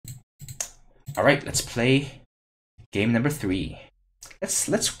All right, let's play game number 3.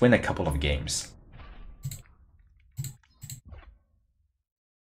 Let's win a couple of games.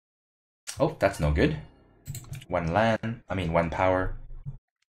 Oh, that's no good. One power.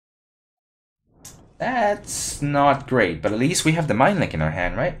 That's not great, but at least we have the Mind Link in our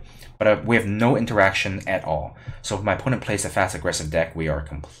hand, right? But we have no interaction at all. So if my opponent plays a fast aggressive deck, we are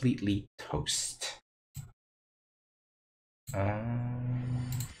completely toast.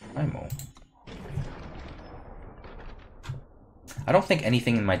 Primal. I don't think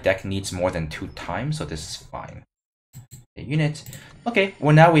anything in my deck needs more than 2 times, so this is fine. A unit. Okay,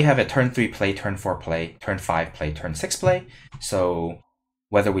 well now we have a turn 3 play, turn 4 play, turn 5 play, turn 6 play. So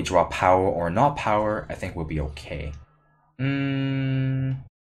whether we draw power or not power, I think we'll be okay. I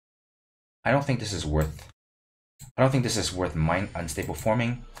don't think this is worth Mind Unstable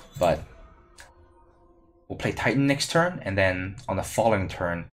Forming, but we'll play Titan next turn, and then on the following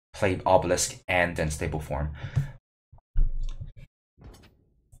turn, play Obelisk and then Stable Form.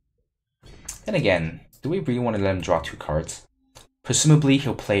 Then again, do we really want to let him draw 2 cards? Presumably,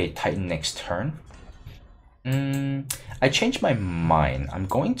 he'll play a Titan next turn. I changed my mind. I'm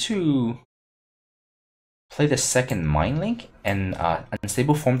going to play the second Mind Link and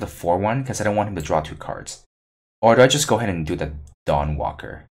Unstable Form the 4-1 because I don't want him to draw 2 cards. Or do I just go ahead and do the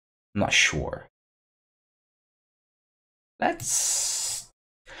Dawnwalker? I'm not sure. You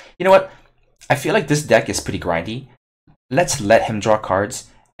know what? I feel like this deck is pretty grindy. Let's let him draw cards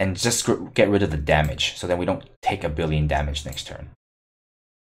and just get rid of the damage so that we don't take 1 billion damage next turn.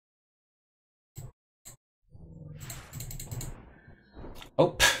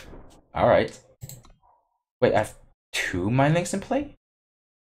 Oh, alright. Wait, I have 2 Mind Links in play?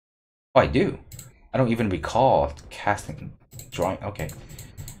 Oh, I do. I don't even recall casting, drawing. Okay.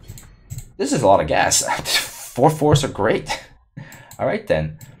 This is a lot of gas. 4/4s are great. Alright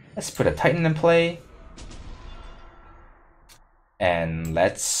then. Let's put a Titan in play. And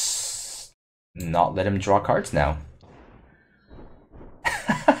let's not let him draw cards now.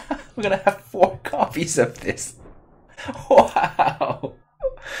 We're gonna have 4 copies of this. Wow.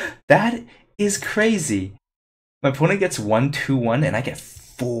 That is crazy. My opponent gets 1/2/1 and I get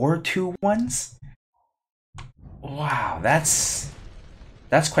 4 2/1s? Wow, that's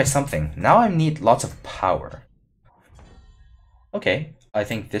quite something. Now I need lots of power. Okay, I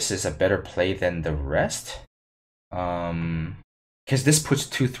think this is a better play than the rest. Because this puts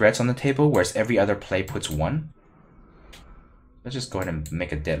 2 threats on the table, whereas every other play puts 1. Let's just go ahead and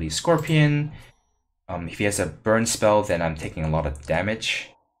make a Deadly Scorpion. If he has a burn spell, then I'm taking a lot of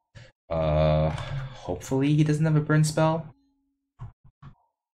damage. Hopefully he doesn't have a burn spell.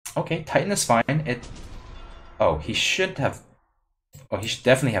 Okay, Titan is fine. Oh, he should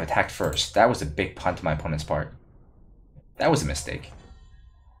definitely have attacked first. That was a big punt on my opponent's part. That was a mistake.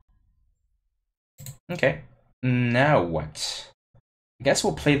 Okay, now what? I guess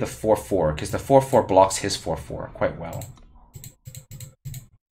we'll play the 4/4, because the 4/4 blocks his 4/4 quite well.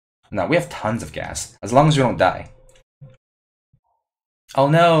 Now, we have tons of gas, as long as we don't die. Oh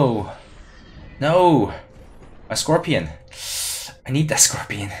no! No! A Scorpion! I need that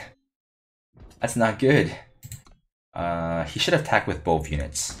Scorpion. That's not good. He should attack with both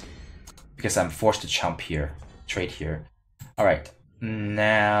units, because I'm forced to chump here, trade here. Alright,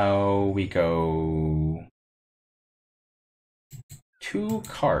 now we go 2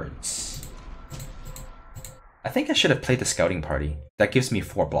 cards. I think I should have played the Scouting Party. That gives me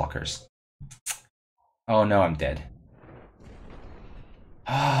 4 blockers. Oh no, I'm dead.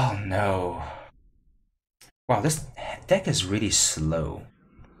 Oh no. Wow, this deck is really slow.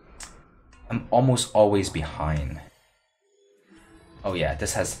 I'm almost always behind. Oh yeah,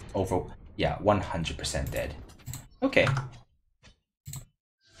 this has 100% dead. Okay.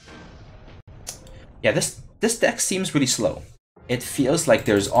 Yeah, this deck seems really slow. It feels like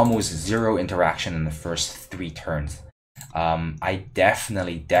there's almost 0 interaction in the first 3 turns. I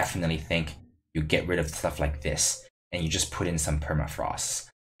definitely think you get rid of stuff like this, and you just put in some permafrosts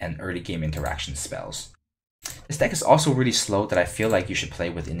and early game interaction spells. This deck is also really slow that I feel like you should play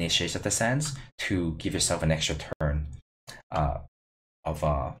with Initiation of the Sands to give yourself an extra turn of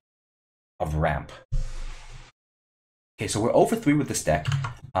ramp. Okay, so we're over 3 with this deck.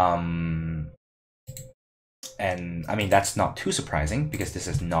 And I mean, that's not too surprising because this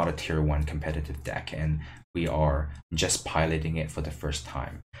is not a tier 1 competitive deck and we are just piloting it for the first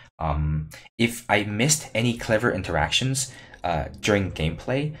time. If I missed any clever interactions during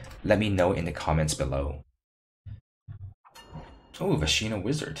gameplay, let me know in the comments below. Oh, Vashina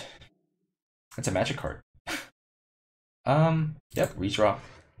Wizard. That's a magic card. Yep, redraw.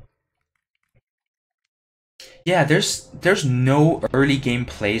 Yeah, there's no early game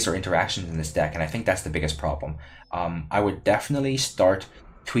plays or interactions in this deck, and I think that's the biggest problem. I would definitely start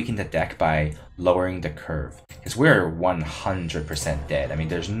tweaking the deck by lowering the curve, because we're 100% dead. I mean,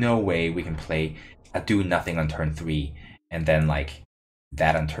 there's no way we can play a do nothing on turn 3 and then like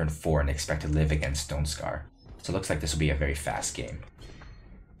that on turn 4 and expect to live against Stone Scar. So it looks like this will be a very fast game.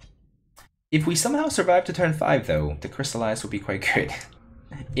 If we somehow survive to turn 5, though, the Crystallize will be quite good.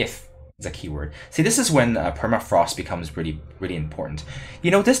 If is a keyword. See, this is when Permafrost becomes really, really important.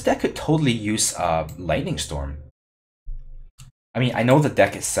 You know, this deck could totally use Lightning Storm. I mean, I know the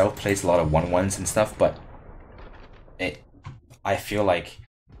deck itself plays a lot of 1/1s and stuff, but I feel like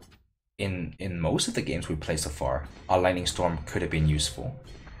in most of the games we played so far, a Lightning Storm could have been useful.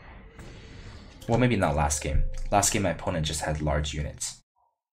 Well, maybe not last game. Last game, my opponent just had large units.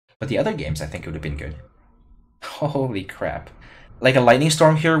 But the other games, I think it would have been good. Holy crap. Like a Lightning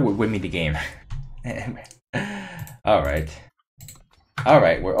Storm here would win me the game. Alright.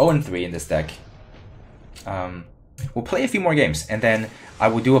 Alright, we're 0-3 in this deck. We'll play a few more games, and then I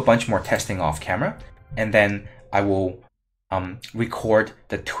will do a bunch more testing off camera, and then I will record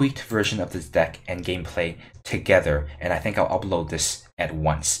the tweaked version of this deck and gameplay together, and I think I'll upload this at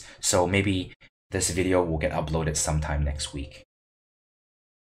once. So maybe this video will get uploaded sometime next week.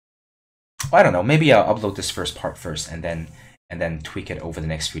 I don't know, maybe I'll upload this first part first and then tweak it over the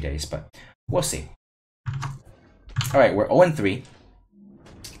next few days, but we'll see. Alright, we're 0-3.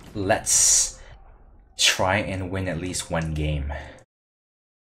 Let's try and win at least one game.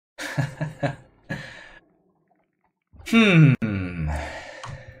 In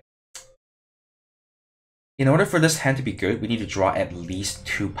order for this hand to be good, we need to draw at least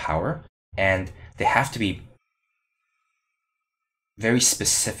 2 power, and they have to be very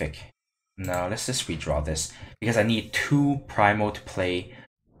specific. No, let's just redraw this, because I need 2 Primo to play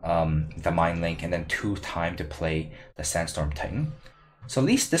the Mind Link, and then 2 time to play the Sandstorm Titan. So at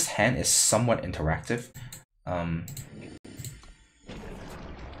least this hand is somewhat interactive.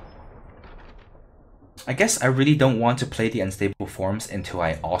 I guess I really don't want to play the Unstable Forms until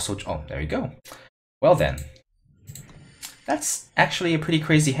I also... Oh, there you go. Well then. That's actually a pretty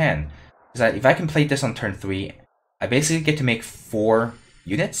crazy hand. Because if I can play this on turn 3, I basically get to make 4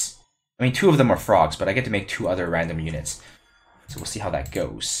 units. I mean, 2 of them are frogs, but I get to make 2 other random units. So we'll see how that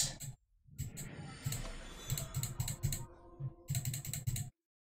goes.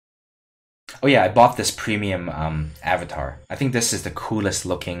 Oh yeah, I bought this premium avatar. I think this is the coolest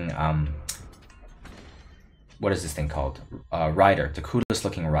looking... what is this thing called? Rider. The coolest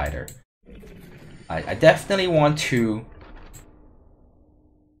looking rider. I definitely want to...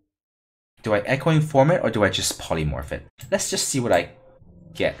 Do I echoing form it, or do I just polymorph it? Let's just see what I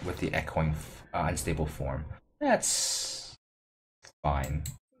get with the echoing unstable form. That's fine.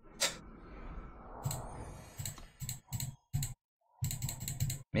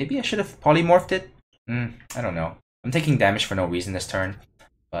 Maybe I should have polymorphed it? I don't know. I'm taking damage for no reason this turn,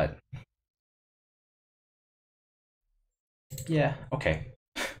 but... Yeah, okay.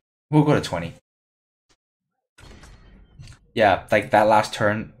 We'll go to 20. Yeah, like that last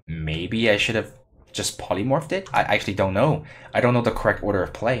turn, maybe I should have just polymorphed it? I actually don't know. I don't know the correct order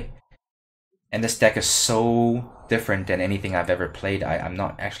of play. And this deck is so different than anything I've ever played. I'm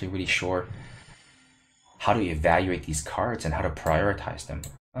not actually really sure how to evaluate these cards and how to prioritize them.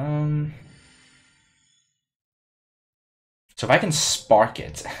 So if I can spark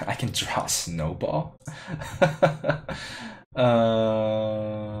it, I can draw Snowball.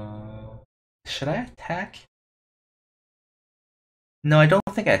 Should I attack? No, I don't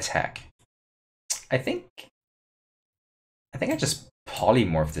think I attack. I think I just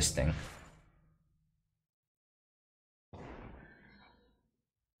polymorph this thing.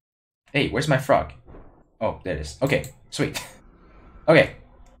 Hey, where's my frog? Oh, there it is. Okay, sweet. Okay.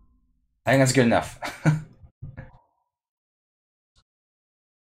 I think that's good enough.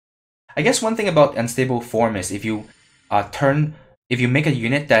 I guess one thing about unstable form is if you make a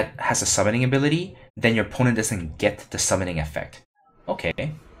unit that has a summoning ability, then your opponent doesn't get the summoning effect. Okay.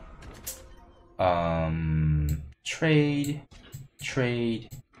 Trade.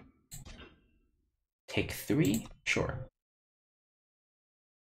 Take 3? Sure.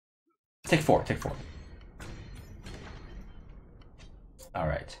 Take 4.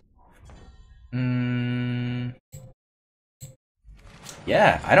 Alright.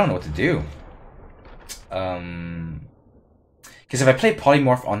 Yeah, I don't know what to do. Because if I play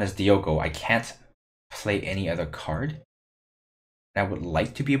Polymorph on this Diogo, I can't play any other card. And I would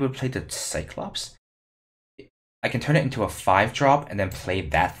like to be able to play the Cyclops. I can turn it into a 5-drop and then play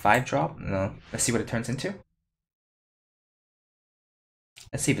that 5-drop. No, let's see what it turns into.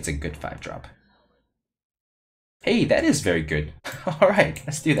 Let's see if it's a good 5-drop. Hey, that is very good. Alright,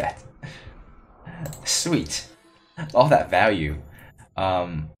 let's do that. Sweet. All that value.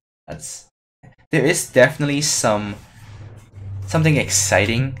 That's there is definitely something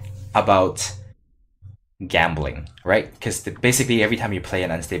exciting about gambling, right? Because basically every time you play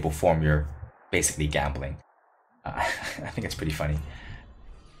an unstable form, you're basically gambling. I think it's pretty funny.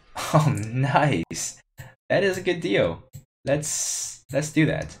 Oh, nice. That is a good deal. Let's do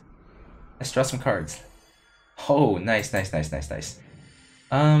that. Let's draw some cards. Oh, nice, nice, nice, nice, nice.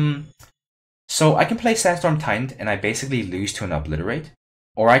 Um, so I can play Sandstorm Titan and I basically lose to an Obliterate,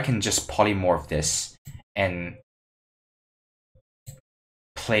 or I can just polymorph this and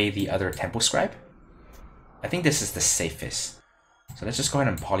play the other Tempo Scribe. I think this is the safest. So let's just go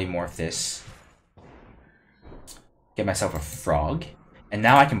ahead and polymorph this. Get myself a frog. And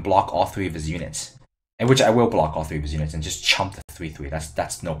now I can block all three of his units. And which I will block all three of his units and just chump the 3/3.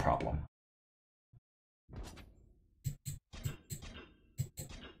 That's no problem.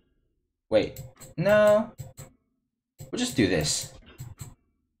 Wait. No. We'll just do this.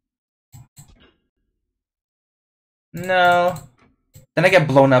 No. Then I get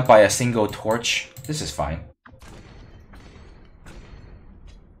blown up by a single torch. This is fine.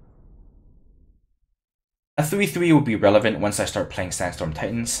 A 3/3 will be relevant once I start playing Sandstorm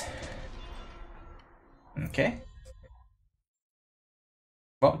Titans. Okay.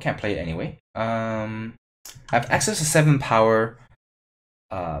 Well, can't play it anyway. I have access to 7 power.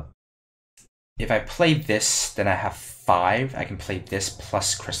 If I play this, then I have 5. I can play this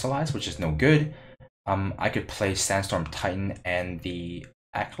plus Crystallize, which is no good. I could play Sandstorm Titan and the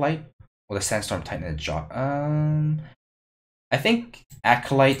Acolyte, or the Sandstorm Titan and the Jog. I think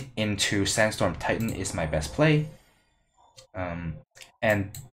Acolyte into Sandstorm Titan is my best play.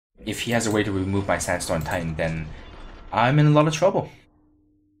 And if he has a way to remove my Sandstorm Titan, then I'm in a lot of trouble.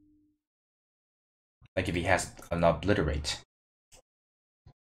 Like if he has an Obliterate.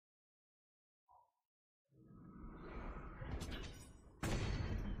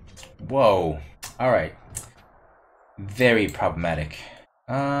 Whoa. Alright. Very problematic.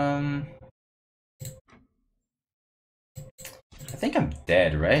 I think I'm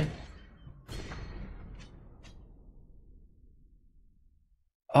dead, right?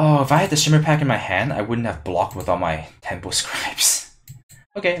 Oh, if I had the Shimmer Pack in my hand, I wouldn't have blocked with all my Tempo Scribes.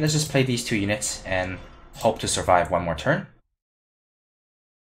 Okay, let's just play these 2 units and hope to survive one more turn.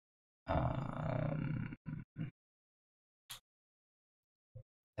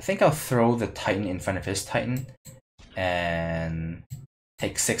 I think I'll throw the Titan in front of his Titan and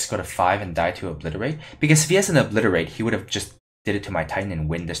take 6, go to 5, and die to Obliterate. Because if he has an Obliterate, he would have just did it to my Titan and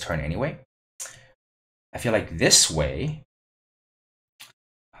win this turn anyway. I feel like this way...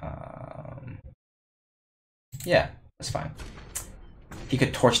 yeah, that's fine. He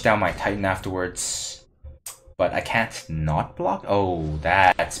could torch down my Titan afterwards, but I can't not block? Oh,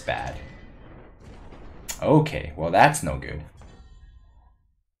 that's bad. Okay, well that's no good.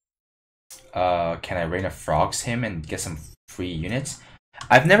 Can I Rain of Frogs him and get some free units?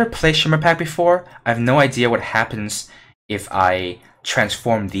 I've never played Shimmer Pack before. I have no idea what happens if I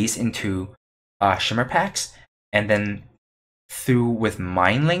transform these into Shimmer Packs, and then through with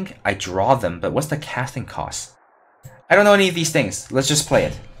Mind Link, I draw them, but what's the casting cost? I don't know any of these things. Let's just play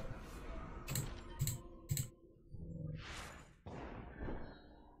it.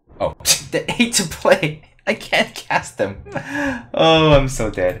 Oh, the 8 to play. I can't cast them. Oh, I'm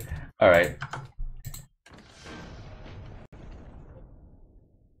so dead. Alright.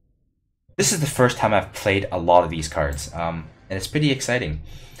 This is the first time I've played a lot of these cards, and it's pretty exciting.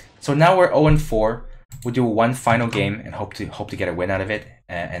 So now we're 0-4. We'll do one final game and hope to get a win out of it,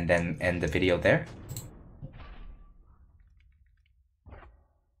 and then end the video there.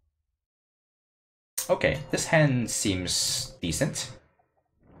 Okay, this hand seems decent.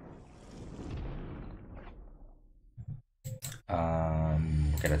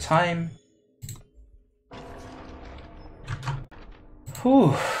 Look at a time.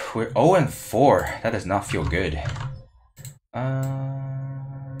 Whew, we're 0-4. That does not feel good.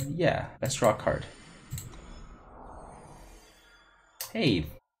 Yeah, let's draw a card. Hey,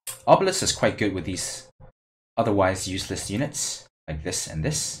 Obelisk is quite good with these otherwise useless units, like this and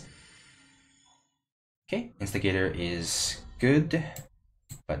this. Okay, Instigator is good,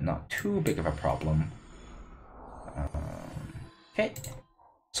 but not too big of a problem. Okay,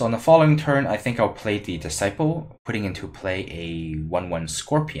 so on the following turn, I think I'll play the Disciple, putting into play a 1/1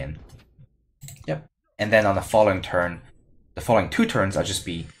 Scorpion. Yep, and then on the following turn, the following 2 turns, I'll just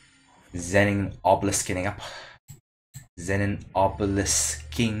be Zenin Obelisking up. Zenin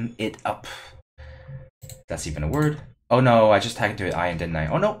Obelisking it up. That's even a word. Oh no, I just tagged into Iron, didn't I?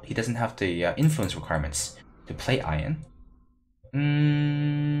 Oh no, he doesn't have the influence requirements. to play Iron.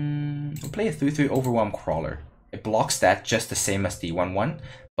 We'll play a 3/3 Overwhelm Crawler. It blocks that just the same as the 1/1,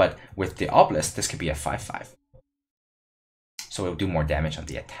 but with the Obelisk, this could be a 5/5. So it'll do more damage on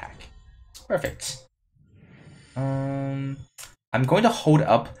the attack. Perfect. I'm going to hold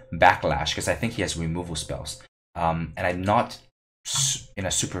up Backlash because I think he has removal spells. And I'm not in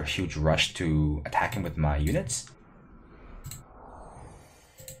a super huge rush to attack him with my units.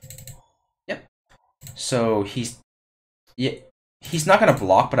 Yep. So he's not going to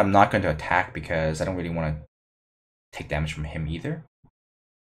block, but I'm not going to attack because I don't really want to take damage from him either.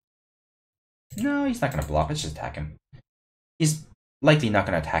 No, he's not going to block. Let's just attack him. He's likely not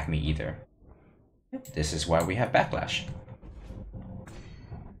going to attack me either. Yep. This is why we have Backlash.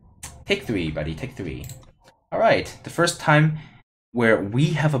 Take 3, buddy. Take 3. Alright, the first time where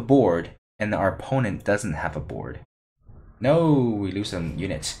we have a board and our opponent doesn't have a board. No, we lose some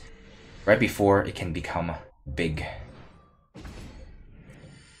units right before it can become big.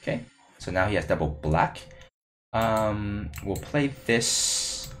 Okay, so now he has double black. We'll play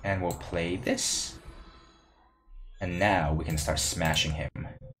this and we'll play this. And now we can start smashing him.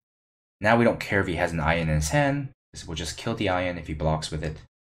 Now we don't care if he has an Iron in his hand. We'll just kill the Iron if he blocks with it.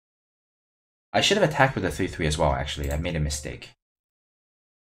 I should have attacked with a 3/3 as well, actually. I made a mistake.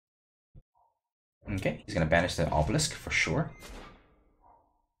 Okay, he's going to banish the Obelisk for sure.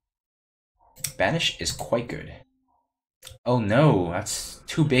 Banish is quite good. Oh no, that's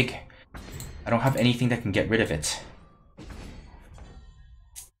too big. I don't have anything that can get rid of it.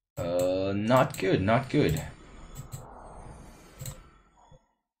 Not good, not good.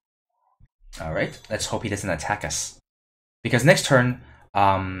 Alright, let's hope he doesn't attack us. Because next turn,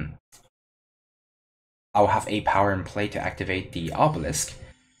 I'll have 8 power in play to activate the Obelisk,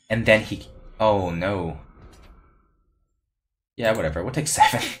 and then he... Oh no. Yeah, whatever, we'll take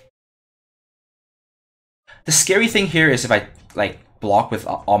 7. The scary thing here is if I, like, block with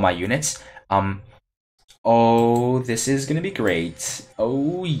all my units, oh, this is gonna be great.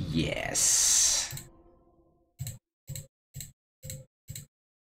 Oh, yes.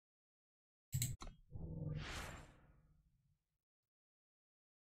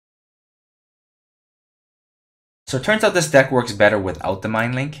 So it turns out this deck works better without the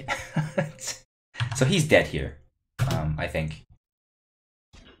Mind Link. So he's dead here, I think.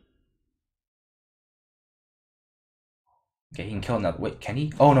 Okay, he can kill another. Wait, can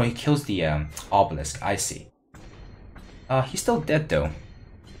he? Oh no, he kills the Obelisk. I see. He's still dead though.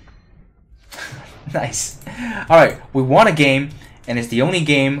 Nice. Alright, we won a game, and it's the only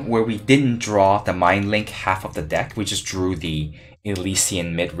game where we didn't draw the Mind Link half of the deck. We just drew the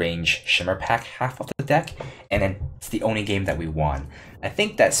Elysian mid-range Shimmer Pack half of the deck, and then it's the only game that we won. I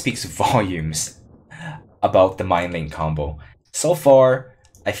think that speaks volumes about the Mind Link combo. So far,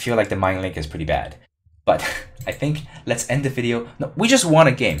 I feel like the Mind Link is pretty bad. But I think let's end the video. No, we just won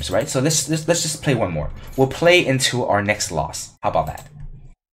a game, right? So let's just play one more. We'll play into our next loss. How about that?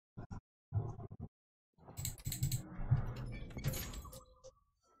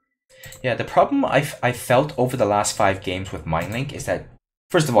 Yeah, the problem I felt over the last 5 games with Mind Link is that,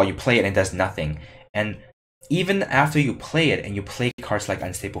 first of all, you play it and it does nothing. And even after you play it and you play cards like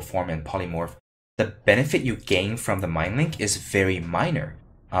Unstable Form and Polymorph, the benefit you gain from the Mind Link is very minor.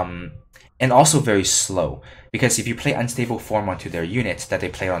 And also very slow. Because if you play Unstable Form onto their units that they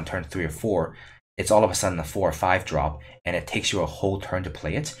play on turn 3 or 4, it's all of a sudden a 4 or 5 drop, and it takes you a whole turn to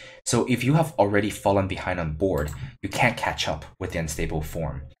play it. So if you have already fallen behind on board, you can't catch up with the Unstable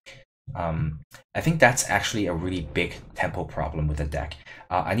Form. I think that's actually a really big tempo problem with the deck.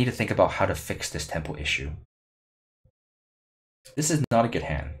 I need to think about how to fix this tempo issue. This is not a good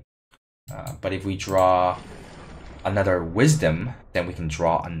hand. But if we draw another Wisdom, then we can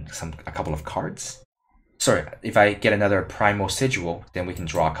draw a couple of cards. Sorry, if I get another Primal Sigil, then we can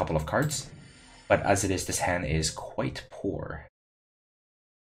draw a couple of cards. But as it is, this hand is quite poor.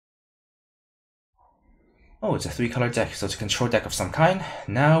 Oh, it's a 3-color deck, so it's a control deck of some kind.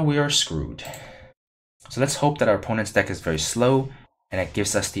 Now we are screwed. So let's hope that our opponent's deck is very slow, and it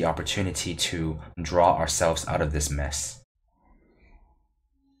gives us the opportunity to draw ourselves out of this mess.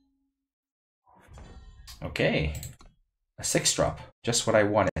 Okay, a 6-drop, just what I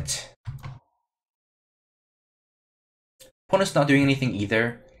wanted. Opponent's not doing anything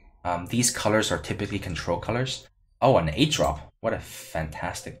either. These colors are typically control colors. Oh, an 8-drop, what a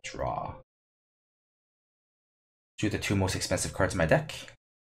fantastic draw. Drew the 2 most expensive cards in my deck.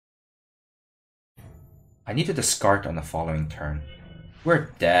 I need to discard on the following turn.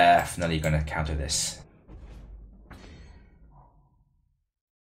 We're definitely going to counter this.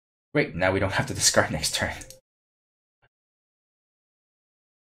 Great, now we don't have to discard next turn.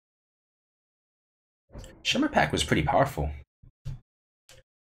 Shimmer Pack was pretty powerful.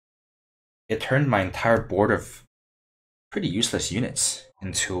 It turned my entire board of pretty useless units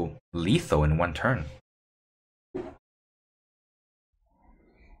into lethal in one turn. I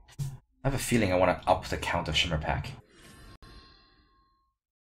have a feeling I want to up the count of Shimmer Pack.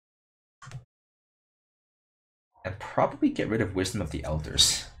 And probably get rid of Wisdom of the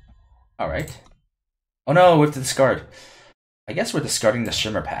Elders. Alright. Oh no, we have to discard. I guess we're discarding the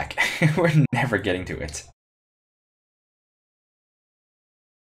Shimmer Pack. We're never getting to it.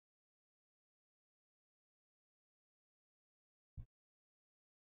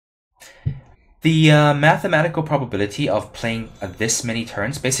 The mathematical probability of playing this many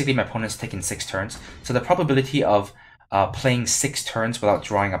turns, basically my opponent's taking 6 turns, so the probability of playing 6 turns without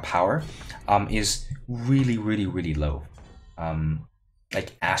drawing a power is really, really, really low.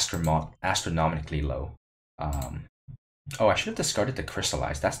 Like astronomically low. Oh, I should have discarded the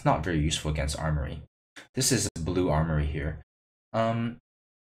Crystallize. That's not very useful against Armory. This is blue Armory here. Yeah,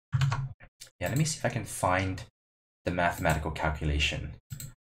 let me see if I can find the mathematical calculation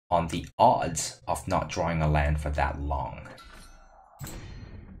on the odds of not drawing a land for that long.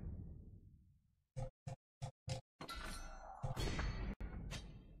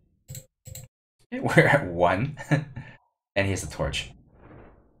 We're at 1. And here's the torch.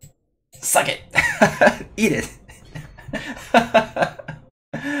 Suck it! Eat it!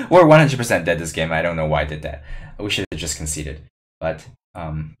 We're 100% dead this game. I don't know why I did that. We should have just conceded. But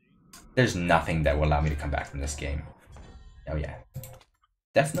there's nothing that will allow me to come back from this game. Oh yeah.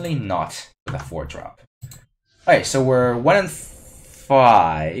 Definitely not with a 4-drop. Alright, so we're 1 and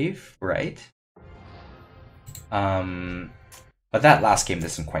 5, right? But that last game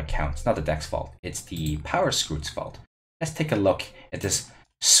doesn't quite count. It's not the deck's fault. It's the Power Scroot's fault. Let's take a look at this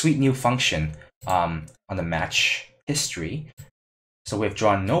sweet new function on the match history. So we've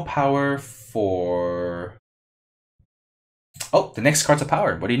drawn no power for... Oh, the next card's a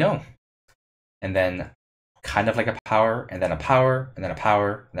power. What do you know? And then kind of like a power, and then a power, and then a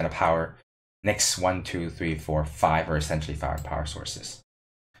power, and then a power. Next 1, 2, 3, 4, 5 are essentially 5 power sources.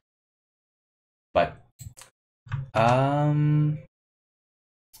 But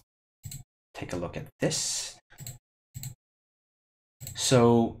take a look at this.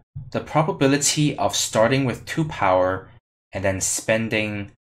 So the probability of starting with 2 power and then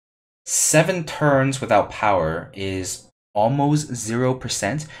spending 7 turns without power is almost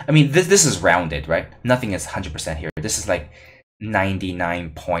 0%. I mean, this is rounded, right? Nothing is 100% here. This is like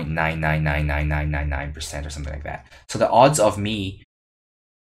 99.9999999% or something like that. So the odds of me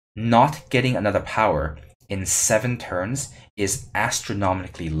not getting another power in 7 turns is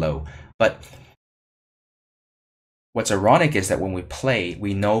astronomically low. But what's ironic is that when we play,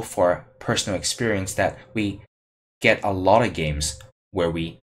 we know for personal experience that we get a lot of games where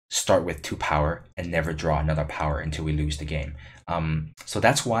we start with 2 power and never draw another power until we lose the game. So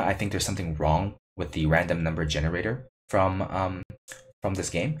that's why I think there's something wrong with the random number generator from this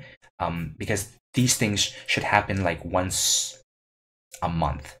game, because these things should happen like once a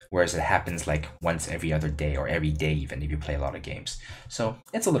month, whereas it happens like once every other day or every day even if you play a lot of games. So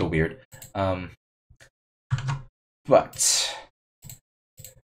it's a little weird. But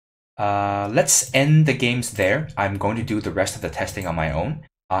let's end the games there. I'm going to do the rest of the testing on my own.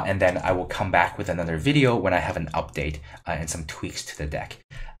 And then I will come back with another video when I have an update and some tweaks to the deck.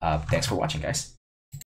 Thanks for watching, guys.